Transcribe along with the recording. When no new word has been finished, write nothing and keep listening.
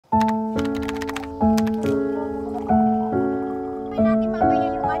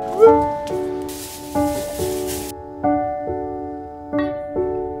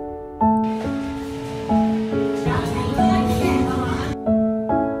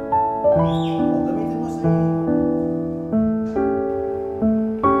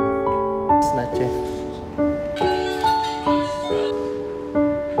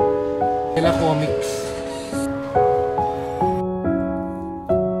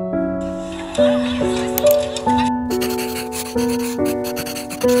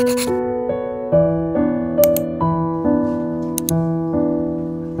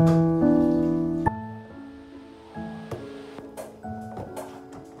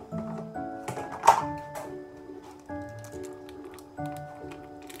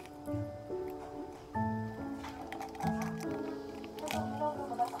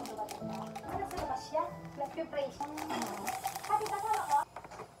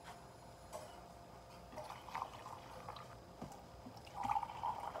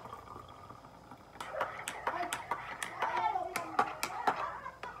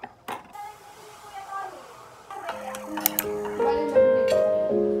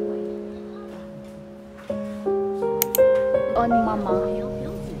Ni Mama.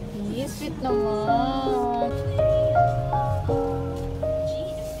 Yes, sweet naman.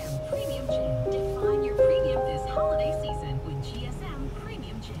 GSM Premium Gin. Define your premium this holiday season with GSM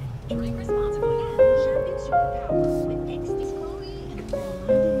Premium Gin. Drink responsibly and champion superpower with XD Chloe and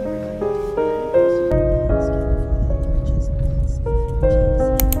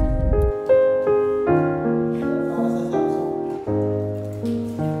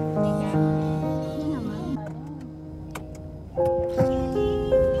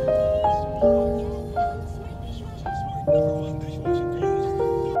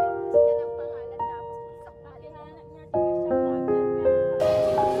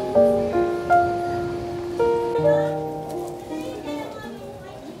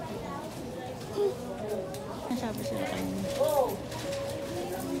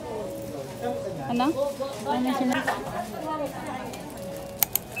Ano? Ano sila?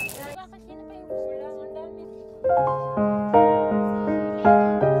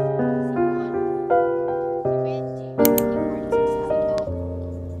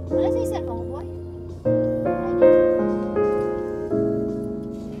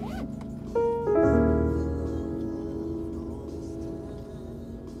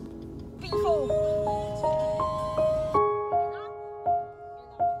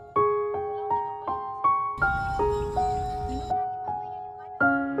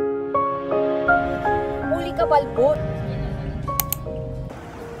 Balbot.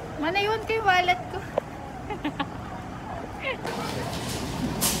 Mana yun kay wallet ko?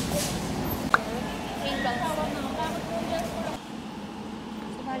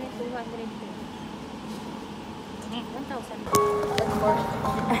 Sumali 200. 1,000.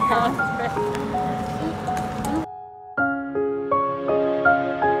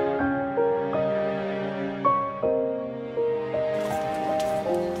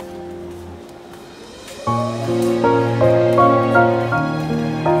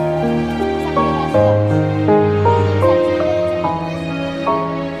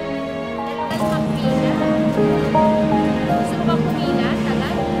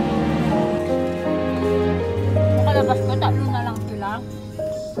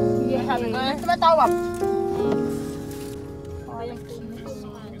 Matawag.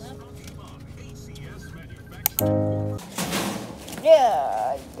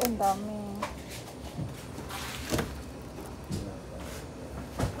 Yeah, ang dami.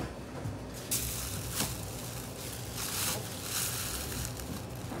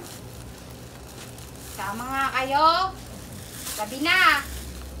 Tama nga kayo. Sabi na.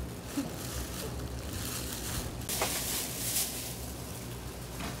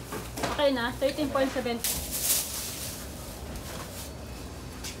 Okay na, 13.7.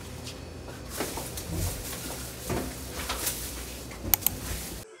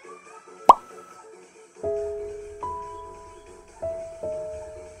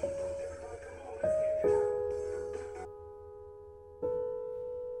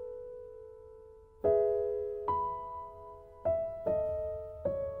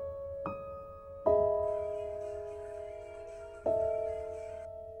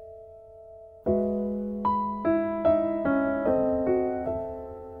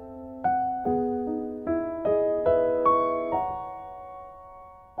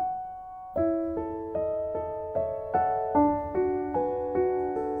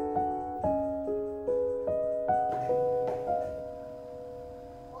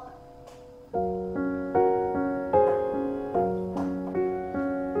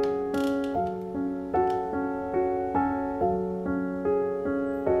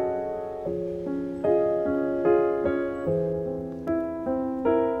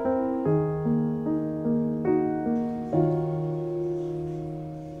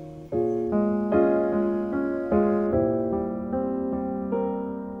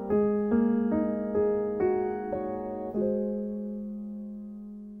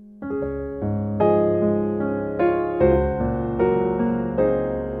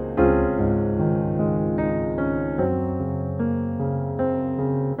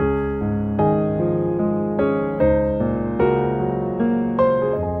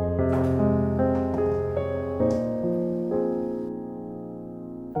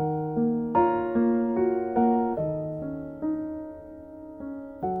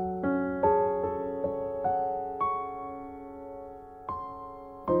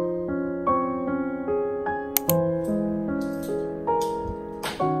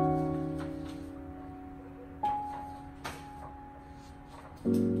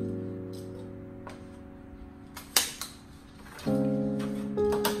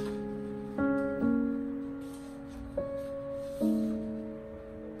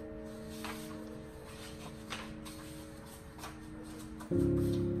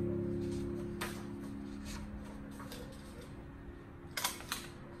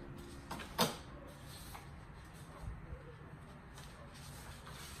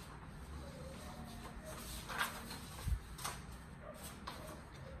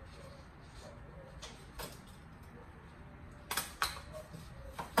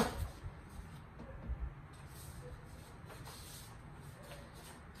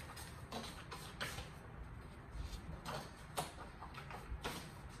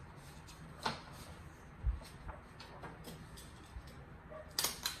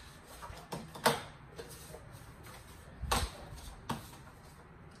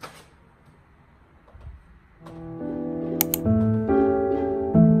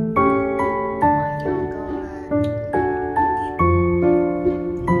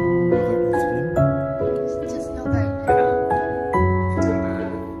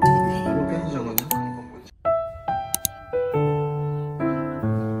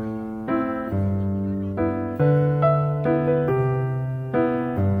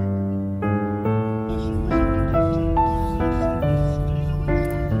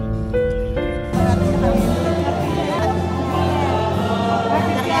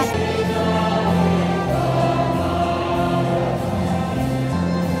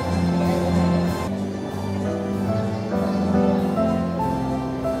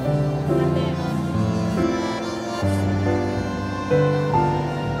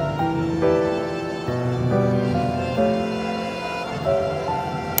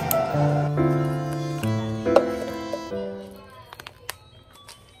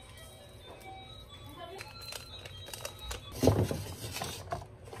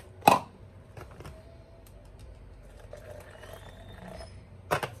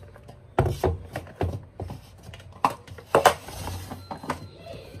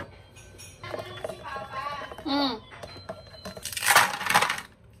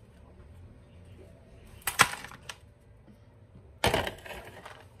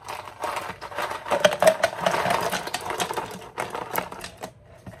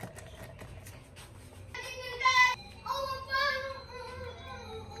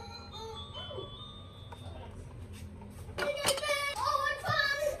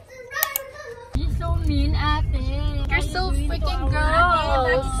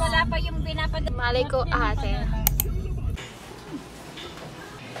 Wala pa yung pinapadala. Malay ko ate.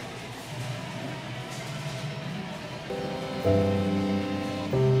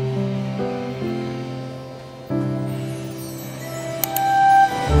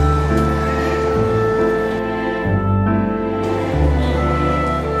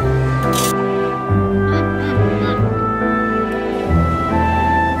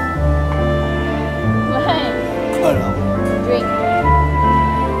 Drink.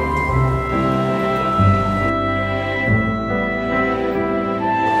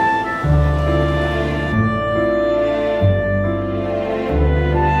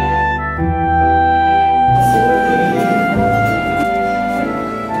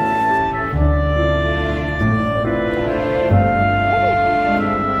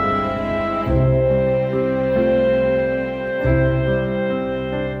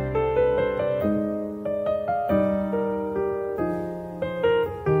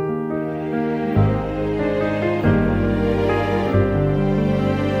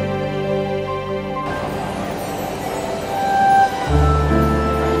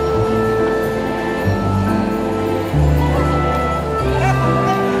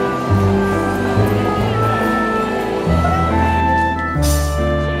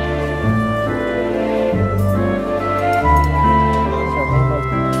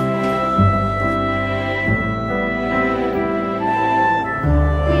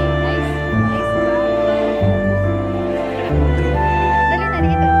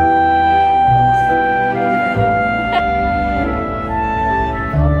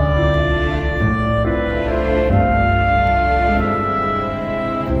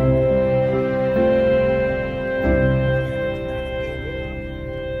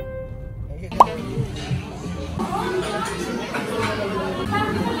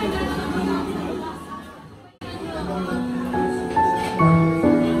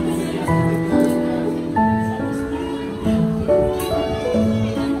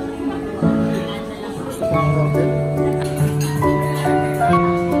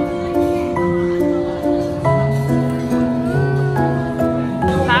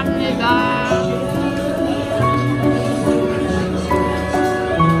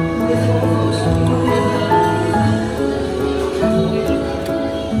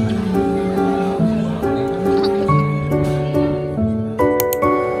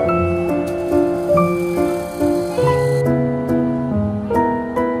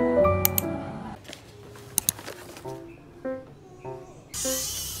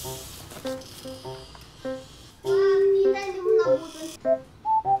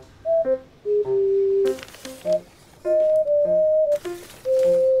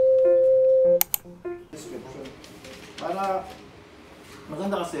 Para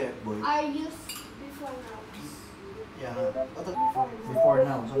maganda kasi, boy. I use before now. Yeah. Before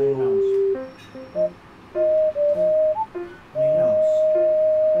nouns. Ano yung nouns? Ano yung nouns?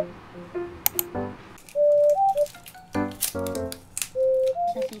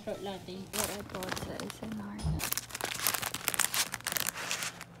 Sa secret latte. What I bought sa SNR.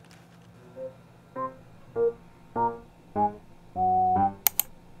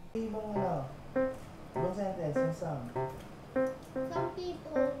 Ibang ano? Ibang sentence, yung song. Some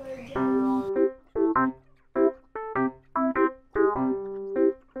people were just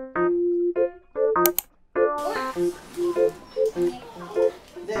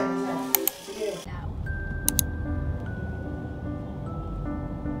Hindi, sige.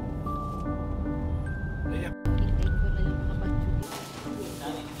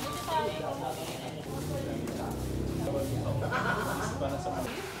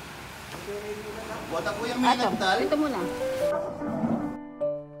 Wata po yung may nagtal. Ito muna.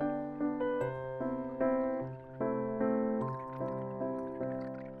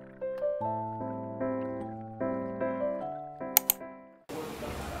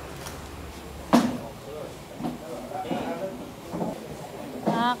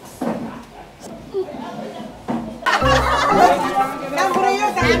 Number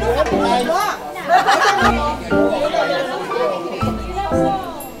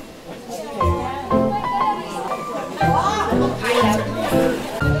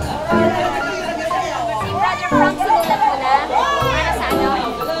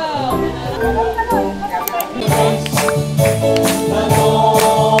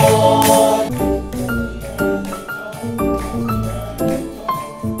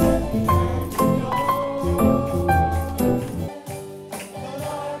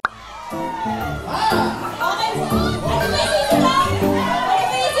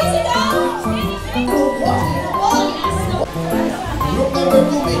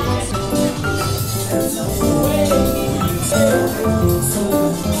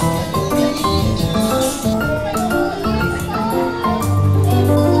 2,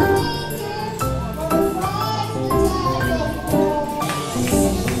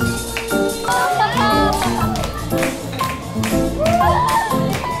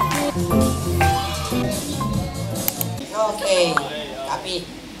 Happy.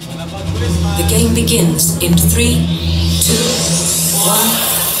 The game begins in 3, 2, 1.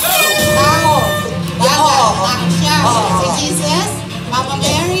 Taho. Yaga, siya. Oo. Si Jesus, Mama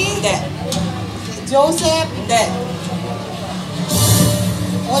Mary, Hindi. si Joseph, Hindi.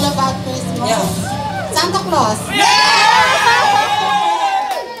 all about Christmas. Yeah. Santa Claus.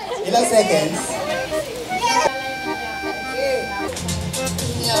 Ilang seconds?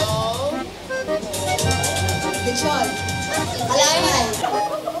 No. Lechon. Kalamay.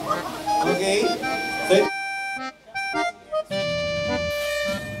 Okay.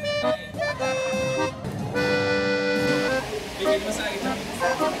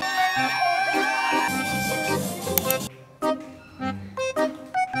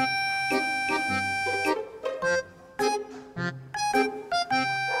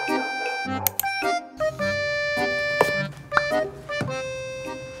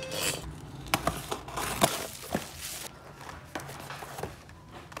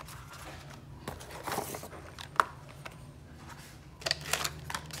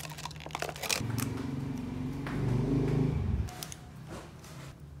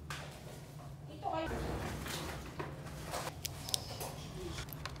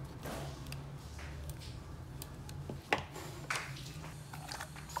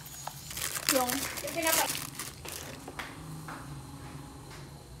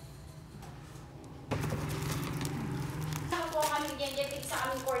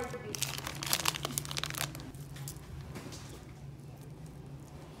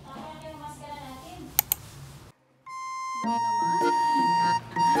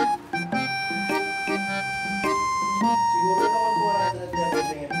 So, siguro naman po natin ang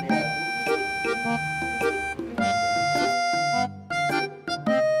definite niya.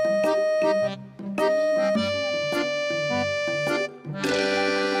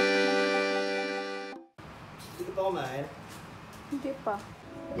 Hindi pa kumain? Hindi pa.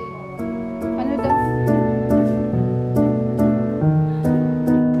 Ano daw?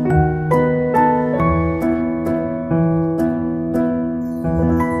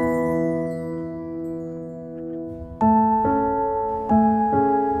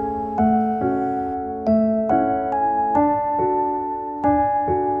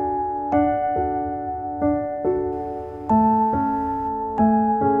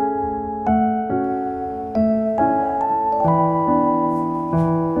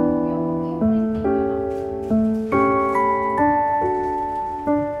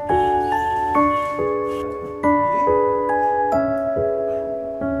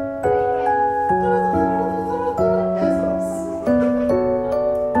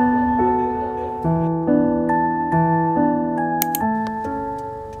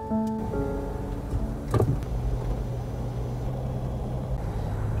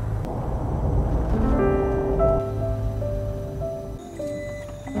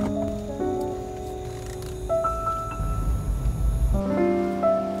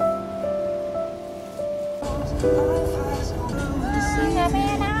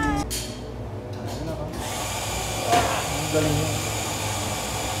 Ang galing niya.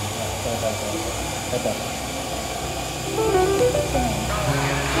 Ito.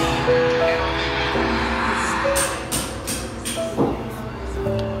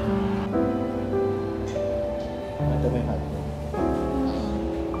 Ito may hotdog.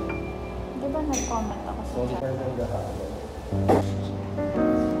 Di ba nag-comment ako sa So, di chat? pa rin yung hotdog.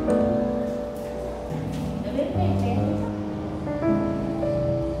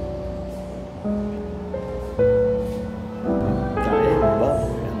 Kaya mo ba?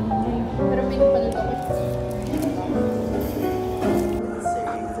 Pero pinapanood ako.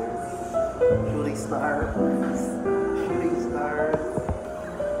 Shooting stars. Shooting stars.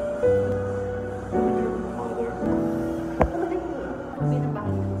 Mother.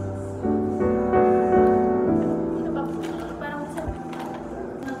 Pinabahal. Parang sa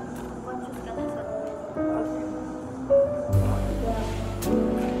conscious ka na sa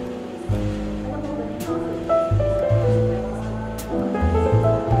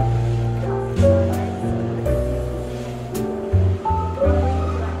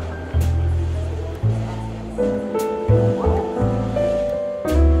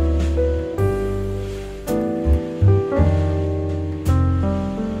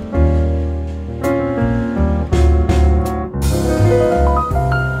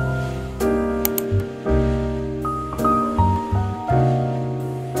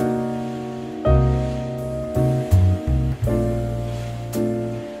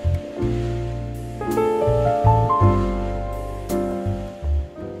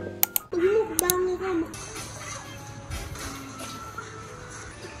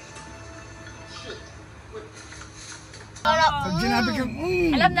Pag sinabi kang,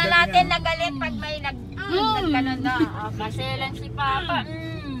 Alam na natin na galit pag may nagkanon na. Kasi lang si Papa.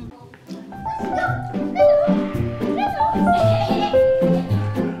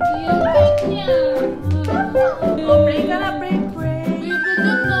 Pray ka na, pray.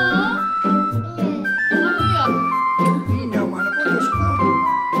 yaman ako, Diyos ko.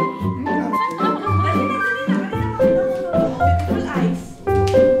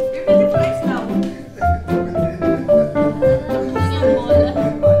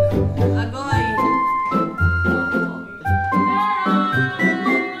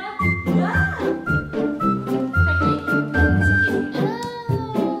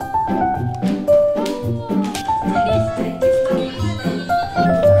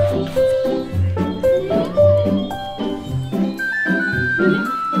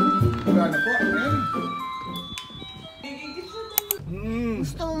 Gana po, amen.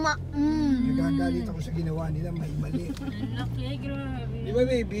 Gusto mo Nagagalit ako sa ginawa nila, may mali. Di ba,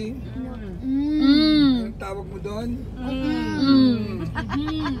 baby? Anong tawag mo doon?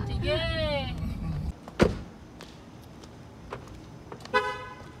 Sige.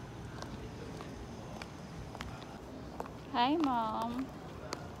 Hi, Mom.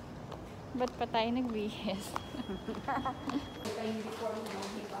 Ba't pa tayo nagbihis?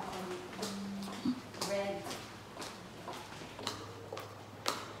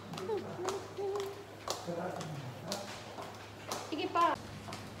 Sige pa.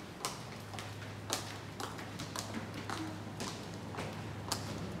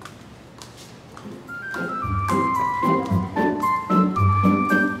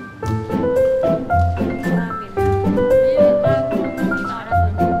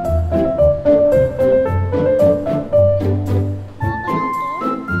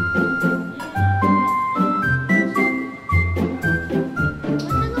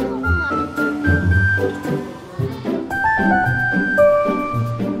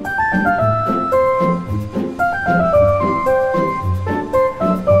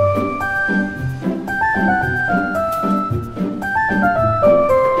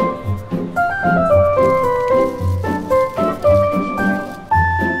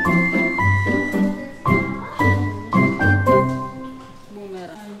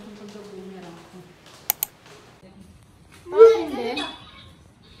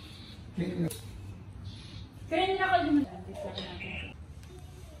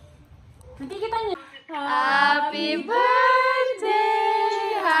 Happy birthday!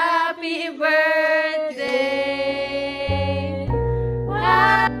 Happy birthday!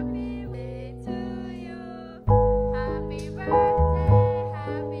 Happy birthday to you! Happy birthday!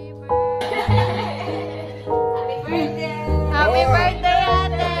 Happy birthday! Happy birthday! Happy birthday,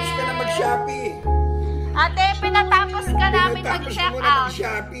 ate! Tapos ka na mag-Shopee. Ate, pinatapos ka namin mag-check out.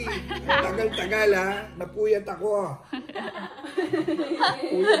 Shopee. Tagal-tagal ha. Napuyat ako.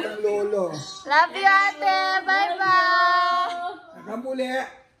 Puyat ang lolo. Love you, ate! Bye-bye! Nakamuli.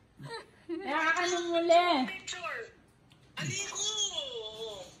 Nakakanumuli.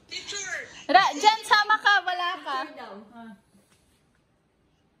 Diyan, sama ka. Wala ka.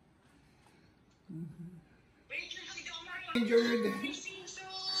 Enjoy your day.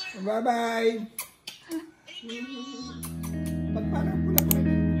 Bye-bye. Ba't parang pula pa rin?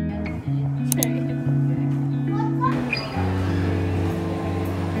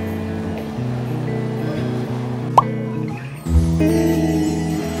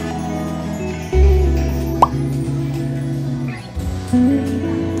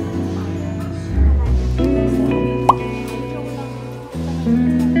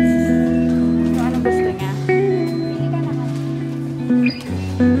 Ano gusto niya?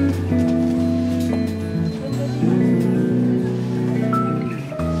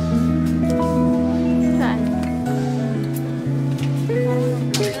 Saan?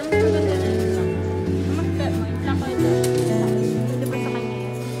 Hindi ba sa kanya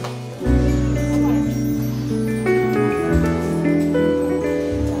yan?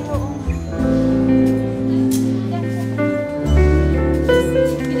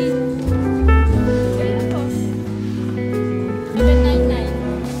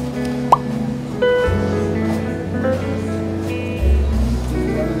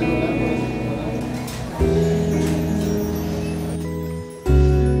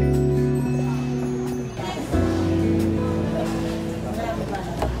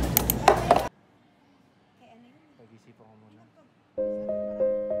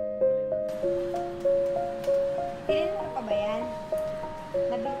 Kailan mo pa ba yan?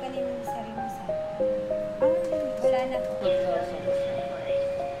 Nabig ka nila sa sarili mo sa... Wala na po.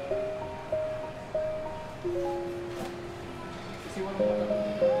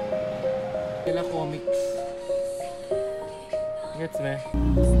 Sila comics. Gets me.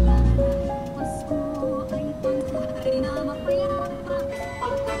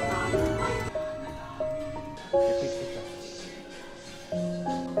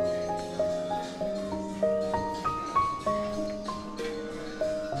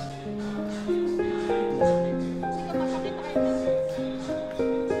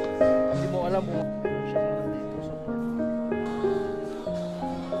 Hindi mo alam kung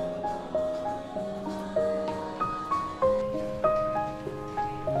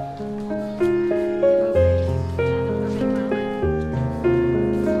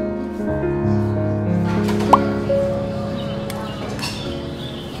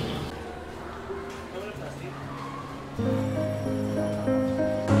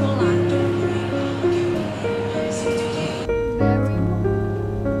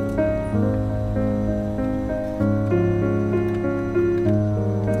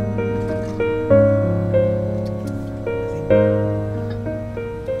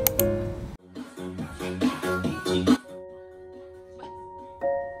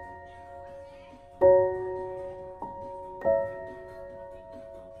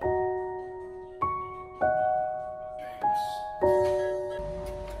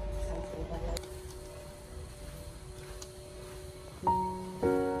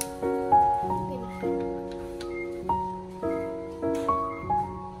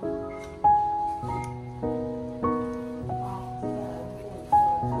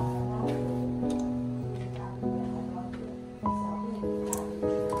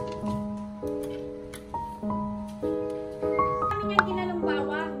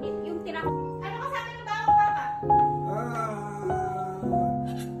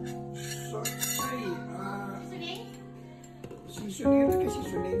Sisunin kasi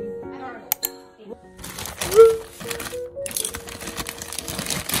sisunin.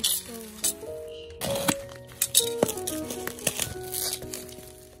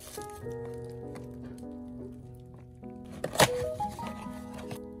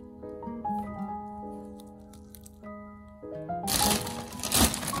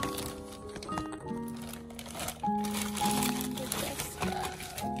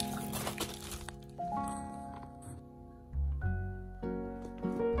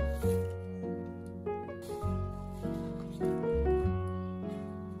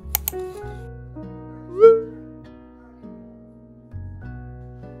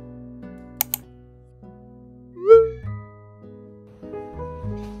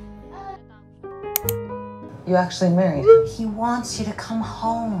 You actually married? He wants you to come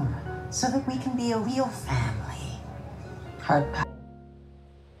home so that we can be a real family. Hard pass.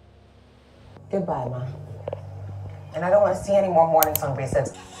 Goodbye, Ma. And I don't want to see any more morning song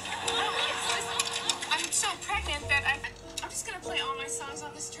resets. I'm so pregnant that I'm just gonna play all my songs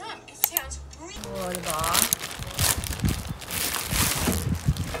on this drum. It sounds really. O, diba?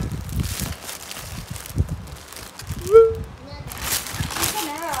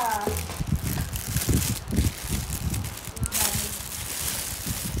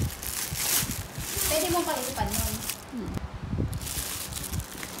 Pwede mong pag-isipan yun.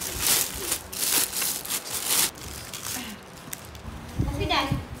 Magpidan.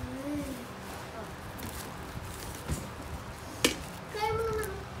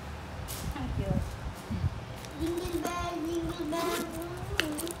 Thank you. Jingle bell, jingle bell.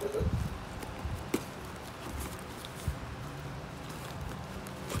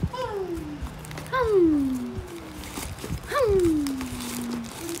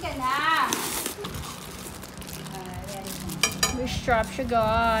 Hindi ka na. May strap siya,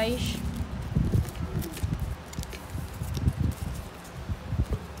 guys.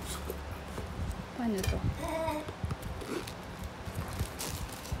 Paano to?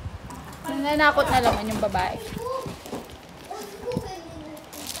 Nananakot na naman yung babae.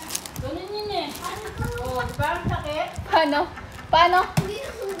 Ganun yun eh. Oh, di ba ang sakit? Paano? Paano?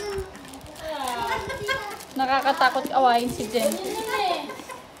 Nakakatakot awayin si Jen. Ganun yun eh.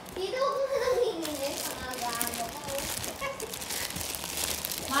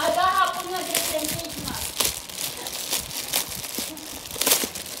 Maaga hapon na different na.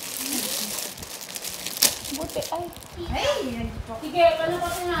 Buti ay. Sige, paano pa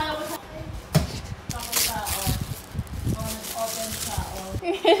pinala ko sa papunta o. Nag-open siya o.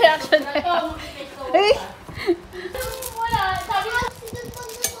 Reaction na yun. Ay! Wala. Sabi mo.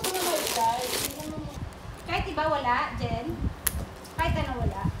 Kahit iba wala, Jen. Kahit ano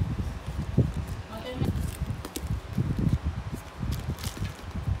wala.